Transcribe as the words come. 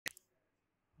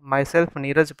Myself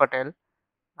Neeraj Patel.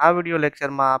 આ video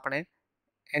લેક્ચરમાં આપણે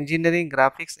engineering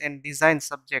graphics and design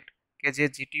subject કે જે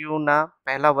જીટીયુના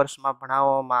પહેલા વર્ષમાં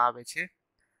ભણાવવામાં આવે છે,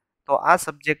 તો આ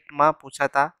સબ્જેક્ટમાં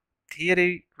પૂછાતા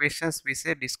થિયરી ક્વેશ્ચન્સ વિશે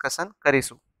ડિસ્કશન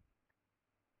કરીશું.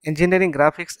 Engineering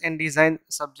graphics and design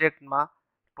સબ્જેક્ટમાં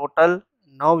total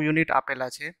 9 unit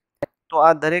આપેલા છે. તો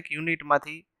આ દરેક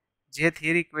યુનિટમાંથી જે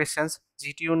થિયરી ક્વેશ્ચન્સ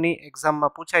જીટીયુની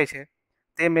એક્ઝામમાં પૂછાય છે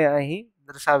તે મેં અહીં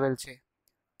દર્શાવેલ છે.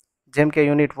 જેમ કે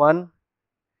unit 1,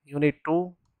 unit 2,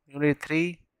 unit 3,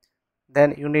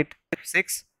 then unit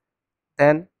 6,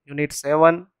 then unit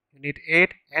 7, unit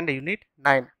 8 and unit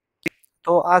 9.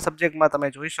 તો આ સબ્જેક્ટમાં તમે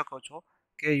જોઈ શકો છો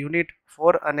કે યુનિટ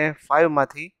 4 અને 5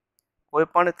 માંથી કોઈ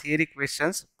પણ થિયરી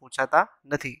ક્વેશ્ચન્સ પૂછાતા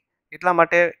નથી. એટલા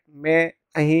માટે મેં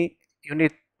અહીં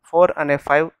યુનિટ 4 અને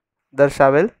 5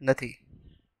 દર્શાવેલ નથી.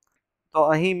 તો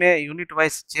અહીં મેં યુનિટ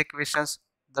વાઇઝ જે ક્વેશ્ચન્સ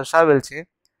દર્શાવેલ છે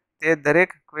તે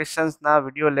દરેક ક્વેશ્ચન્સના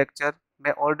વિડીયો લેક્ચર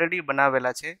મેં ઓલરેડી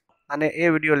બનાવેલા છે અને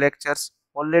એ વિડીયો લેક્ચર્સ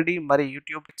ઓલરેડી મારી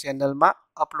યુટ્યુબ ચેનલમાં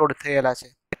અપલોડ થયેલા છે.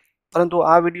 પરંતુ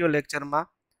આ વિડીયો લેક્ચરમાં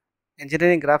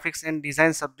એન્જિનિયરિંગ ગ્રાફિક્સ એન્ડ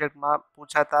ડિઝાઇન સબ્જેક્ટમાં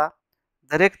પૂછાતા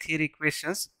દરેક થિયરી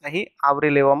ક્વેશ્ચન્સ અહીં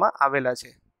આવરી લેવામાં આવેલા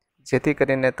છે, જેથી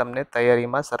કરીને તમને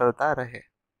તૈયારીમાં સરળતા રહે.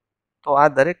 તો આ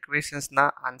દરેક ક્વેશ્ચન્સના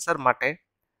આન્સર માટે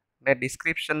મેં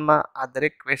ડિસ્ક્રિપ્શનમાં આ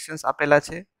દરેક ક્વેશ્ચન્સ આપેલા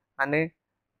છે અને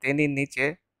તેની નીચે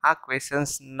આ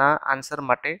ક્વેશ્ચન્સના આન્સર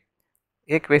માટે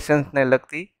એ ક્વેશ્ચન્સને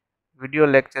લગતી વિડીયો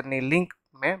લેક્ચરની લિંક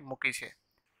મેં મૂકી છે.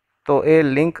 તો એ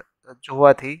લિંક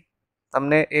જોવાથી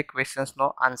તમને એ ક્વેશ્ચન્સનો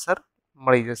આન્સર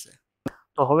મળી જશે.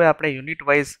 તો હવે આપણે યુનિટ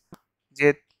વાઇઝ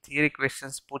જે થિયરી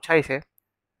ક્વેશ્ચન્સ પૂછાય છે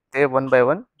તે વન બાય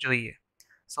વન જોઈએ.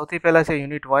 સૌથી પહેલાં છે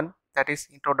unit 1, that is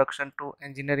introduction to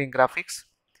engineering graphics.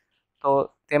 તો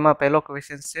તેમાં પહેલો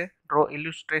ક્વેશ્ચન છે draw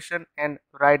ઇલ્યુસ્ટ્રેશન and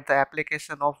write the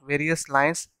application of various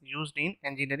lines used in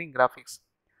engineering graphics.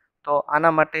 તો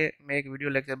આના માટે મેં એક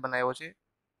વિડીયો લેક્ચર બનાવ્યો છે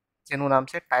જેનું નામ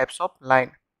છે ટાઈપ્સ ઓફ લાઇન.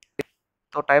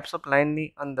 તો ટાઈપ્સ ઓફ લાઇનની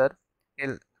અંદર એ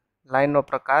લાઇનનો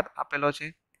પ્રકાર આપેલો છે,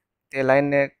 તે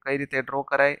લાઇનને કઈ રીતે ડ્રો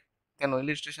કરાય તેનું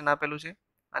ઇલ્યુસ્ટ્રેશન આપેલું છે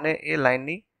અને એ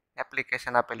લાઇનની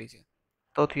એપ્લિકેશન આપેલી છે.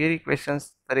 તો થિયરી ક્વેશ્ચન્સ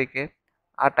તરીકે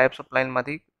આ ટાઈપ્સ ઓફ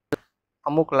લાઇનમાંથી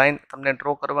અમુક લાઇન તમને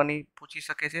ડ્રો કરવાની પૂછી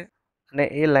શકે છે અને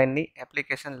એ લાઇનની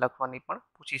એપ્લિકેશન લખવાની પણ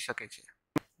પૂછી શકે છે.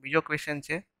 બીજો ક્વેશ્ચન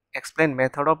છે explain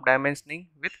method of dimensioning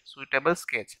with suitable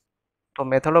sketch. તો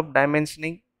મેથડ ઓફ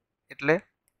ડાયમેન્શનિંગ એટલે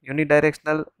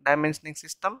યુનિડાયરેક્શનલ ડાયમેન્શનિંગ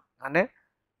સિસ્ટમ અને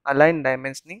અલાઇન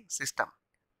ડાયમેન્શનિંગ સિસ્ટમ,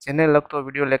 જેને લગતો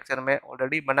વિડીયો લેક્ચર મેં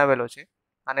ઓલરેડી બનાવેલો છે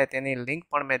અને તેની લિંક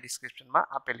પણ મેં ડિસ્ક્રિપ્શનમાં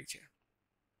આપેલી છે.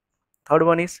 Third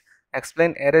one is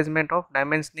explain arrangement of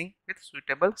dimensioning with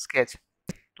suitable sketch.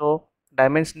 તો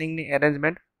ડાયમેન્શનિંગની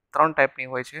એરેન્જમેન્ટ 3 ટાઈપની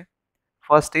હોય છે.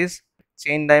 First is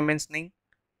chain dimensioning,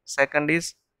 second is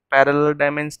parallel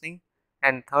dimensioning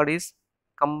and third is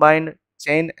combined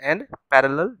chain and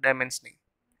parallel dimensioning.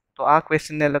 તો આ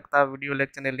ક્વેશ્ચનને લગતા વિડીયો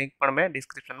લેક્ચરની લિંક પણ મેં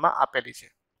ડિસ્ક્રિપ્શનમાં આપેલી છે.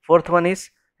 Fourth one is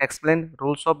explain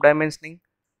rules of dimensioning.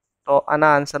 તો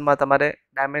આના આન્સરમાં તમારે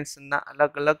ડાયમેન્શનના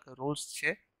અલગ અલગ રૂલ્સ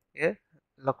છે એ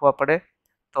લખવા પડે.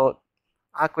 તો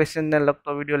આ ક્વેશ્ચનને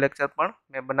લગતો વિડીયો લેક્ચર પણ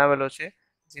મેં બનાવેલો છે,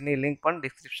 જેની લિંક પણ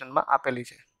ડિસ્ક્રિપ્શનમાં આપેલી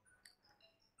છે.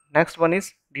 Next one is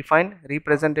define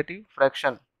representative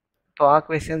fraction. તો આ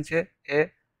ક્વેશ્ચન છે એ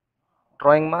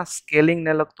ડ્રોઈંગમાં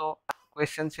સ્કેલિંગને લગતો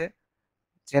ક્વેશ્ચન છે,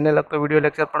 જેને લગતો વિડીયો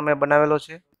લેક્ચર પણ મેં બનાવેલો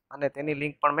છે અને તેની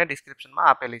લિંક પણ મેં ડિસ્ક્રિપ્શનમાં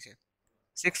આપેલી છે.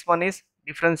 6th one is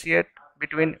differentiate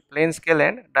between plane scale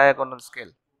and diagonal scale.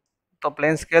 તો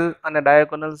પ્લેન સ્કેલ અને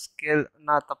ડાયાગોનલ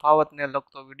સ્કેલના તફાવતને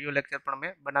લગતો વિડીયો લેક્ચર પણ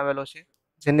મેં બનાવેલો છે,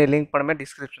 જેની લિંક પણ મેં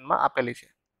ડિસ્ક્રિપ્શનમાં આપેલી છે.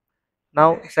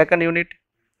 નાઉ second unit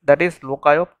that is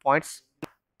લોકાઈ of points.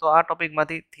 તો આ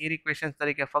ટોપિકમાંથી થિયરી ક્વેશ્ચન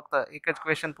તરીકે ફક્ત એક જ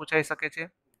ક્વેશ્ચન પૂછાઈ શકે છે,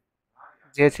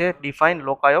 જે છે define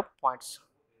લોકાઈ of points.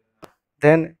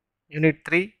 Than unit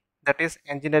 3 that is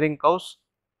engineering curves.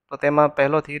 તો તેમાં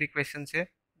પહેલો થિયરી ક્વેશ્ચન છે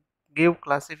give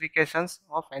classifications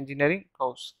of engineering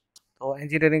curves. તો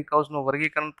એન્જિનિયરિંગ કર્વ્સનું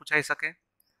વર્ગીકરણ પૂછાઈ શકે.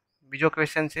 બીજો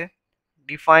ક્વેશ્ચન છે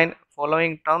define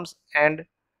following terms and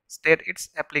state it's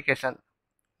application.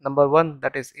 Number 1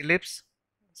 that is ellipse,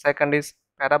 second is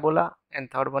parabola and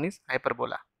third one is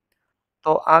hyperbola.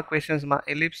 તો આ ક્વેશ્ચન્સમાં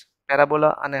એલિપ્સ,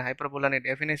 પેરાબોલા અને હાઇપરબોલાની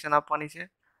ડેફિનેશન આપવાની છે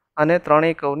અને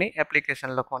ત્રણેય કર્વની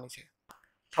એપ્લિકેશન લખવાની છે.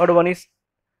 Third one is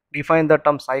define the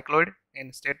term cycloid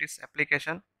and state its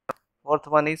application. Fourth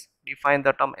one is define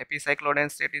the term epicycloid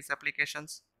and state its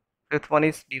applications. Fifth one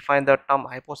is define the term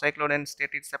hypocycloid and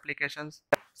state its applications.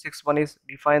 Sixth one is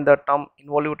define the term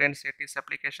involute and state its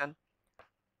application.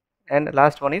 And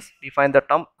last one is define the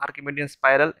term Archimedean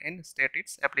spiral and state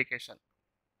its application.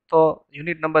 તો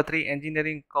unit number 3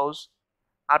 engineering curves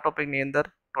આ ટોપિકની અંદર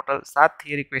total 7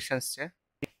 theory questions છે.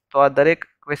 તો આ દરેક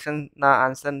ક્વેશ્ચનના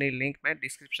આન્સરની link મેં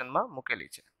ડિસ્ક્રિપ્શનમાં મૂકેલી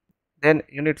છે, Then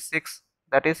Unit 6,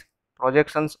 that is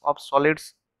projections of solids,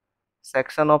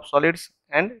 section of solids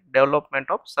and development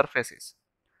of surfaces.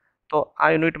 તો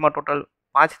આ યુનિટમાં ટોટલ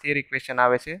 5 થિયરી ક્વેશ્ચન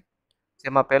આવે છે,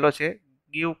 જેમાં પહેલો છે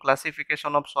ગીવ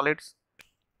ક્લાસિફિકેશન ઓફ સોલિડ્સ,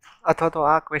 અથવા તો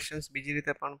આ ક્વેશ્ચન્સ બીજી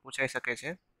રીતે પણ પૂછાઈ શકે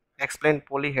છે, explain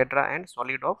પોલીહેડ્રા and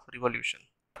solid of revolution.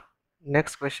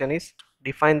 Next question is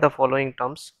define the following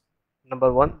terms.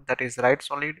 Number 1, that is right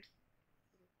solid,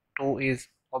 2 is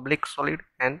oblique solid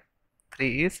and 3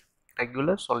 is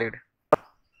regular solid.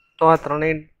 તો આ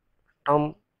ત્રણેય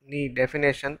ટર્મની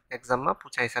ડેફિનેશન એક્ઝામમાં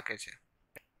પૂછાઈ શકે છે.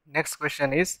 Next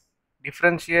question is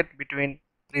differentiate between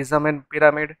prism and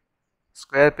pyramid,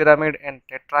 square pyramid and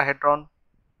tetrahedron,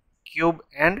 cube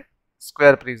and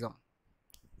square prism.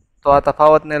 તો આ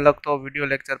તફાવતને લગતો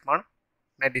વિડીયો લેક્ચર પણ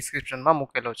મેં ડિસ્ક્રિપ્શનમાં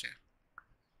મૂકેલો છે.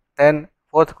 Then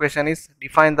fourth question is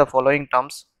define the following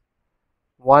terms.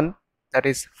 1, that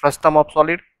is frustum of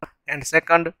solid, and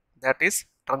second, that is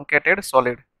truncated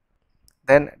solid.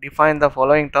 Then define the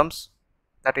following terms,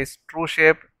 that is true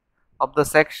shape of the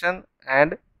section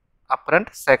and apparent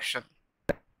section.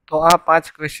 તો આ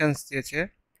 5 questions જે છે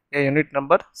એ unit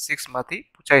number 6 માંથી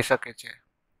પૂછાઈ શકે છે.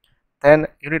 Then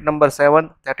unit number 7,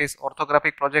 that is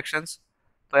orthographic projections.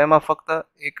 તો એમાં ફક્ત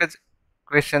એક જ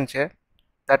ક્વેશ્ચન છે,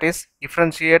 that is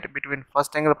differentiate between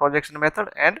first angle projection method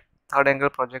and third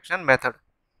angle projection method.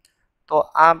 તો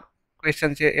આ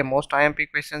ક્વેશ્ચન છે એ મોસ્ટ આઈએમપી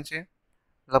ક્વેશ્ચન છે.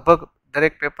 લગભગ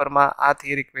દરેક પેપરમાં આ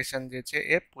થિયરી ક્વેશ્ચન જે છે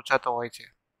એ પૂછાતો હોય છે.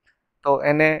 તો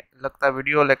એને લગતા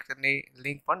વિડીયો લેક્ચરની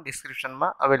લિંક પણ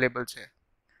ડિસ્ક્રિપ્શનમાં અવેલેબલ છે.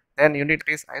 Then unit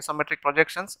is isometric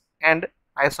projections and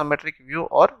isometric view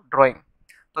or drawing.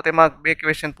 તો તેમાં બે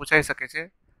ક્વેશ્ચન પૂછાઈ શકે છે.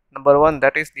 Number 1,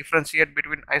 that is differentiate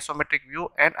between isometric view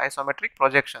and isometric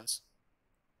projections.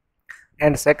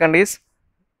 And second is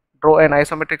draw an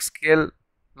isometric scale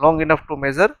long enough to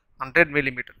measure 100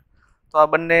 mm. તો આ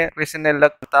બંને ક્વેશ્ચનને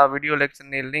લગતા વિડીયો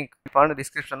લેક્ચરની લિંક પણ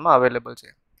ડિસ્ક્રિપ્શનમાં અવેલેબલ છે.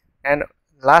 And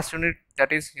last unit,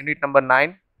 that is unit number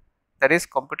 9, that is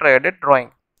computer aided drawing.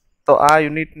 તો આ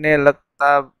યુનિટને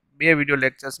લગતા બે વિડીયો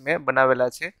લેક્ચર્સ મેં બનાવેલા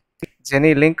છે,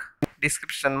 જેની લિંક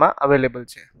ડિસ્ક્રિપ્શનમાં અવેલેબલ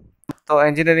છે. તો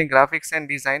એન્જિનિયરિંગ ગ્રાફિક્સ એન્ડ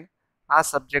ડિઝાઇન આ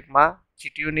સબ્જેક્ટમાં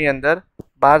જીટીયુની અંદર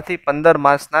 12 થી 15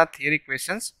 માર્ક્સના થિયરી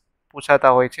ક્વેશ્ચન્સ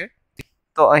પૂછાતા હોય છે.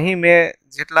 તો અહીં મેં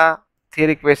જેટલા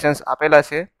થિયરી ક્વેશ્ચન્સ આપેલા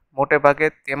છે મોટે ભાગે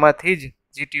તેમાંથી જ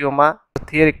જીટીયુમાં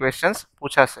થિયરી ક્વેશ્ચન્સ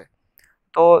પૂછાશે.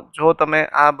 તો જો તમે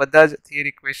આ બધા જ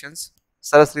થિયરી ક્વેશ્ચન્સ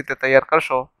સરસ રીતે તૈયાર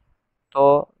કરશો તો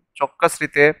ચોક્કસ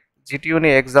રીતે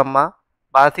જીટીયુની એક્ઝામમાં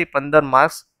 12 થી 15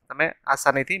 માર્ક્સ તમે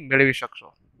આસાનીથી મેળવી શકશો.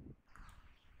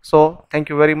 So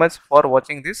thank you very much for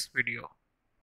watching this video.